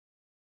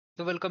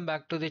So welcome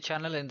back to the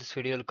channel. In this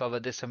video, we'll cover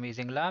this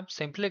amazing lab.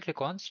 Simply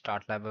click on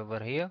Start Lab over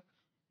here.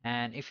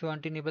 And if you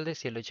want to enable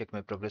this yellow check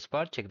my progress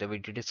bar, check the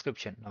video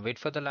description. Now wait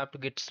for the lab to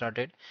get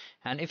started.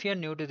 And if you are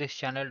new to this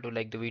channel, do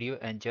like the video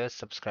and just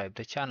subscribe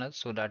the channel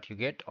so that you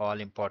get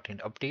all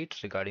important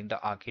updates regarding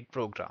the Arcade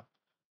program.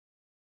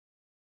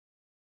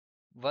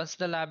 Once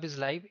the lab is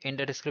live, in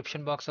the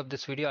description box of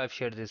this video, I've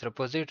shared this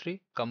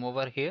repository. Come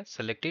over here,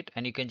 select it,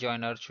 and you can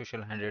join our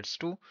social handles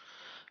too.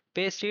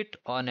 Paste it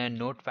on a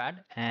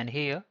notepad, and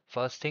here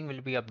first thing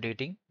we'll be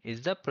updating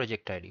is the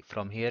project ID.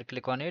 From here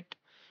click on it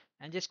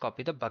and just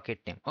copy the bucket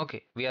name.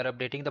 Okay, we are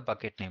updating the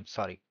bucket name,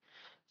 sorry.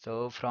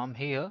 So from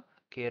here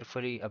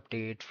carefully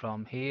update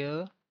from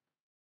here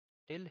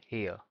till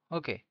here.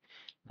 Okay,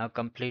 now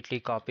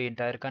completely copy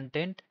entire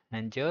content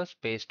and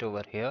just paste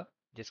over here.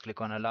 Just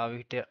click on allow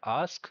it to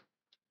ask,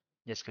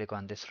 just click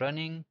on this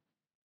running,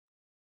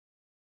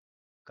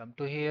 come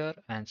to here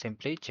and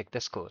simply check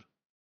the score.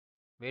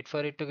 Wait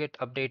for it to get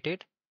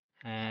updated,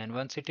 and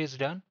once it is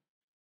done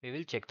we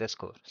will check the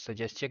score. So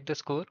just check the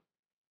score.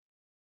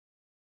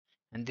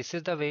 And this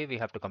is the way we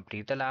have to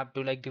complete the lab.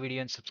 Do like the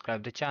video and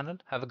subscribe the channel.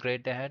 Have a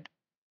great day ahead.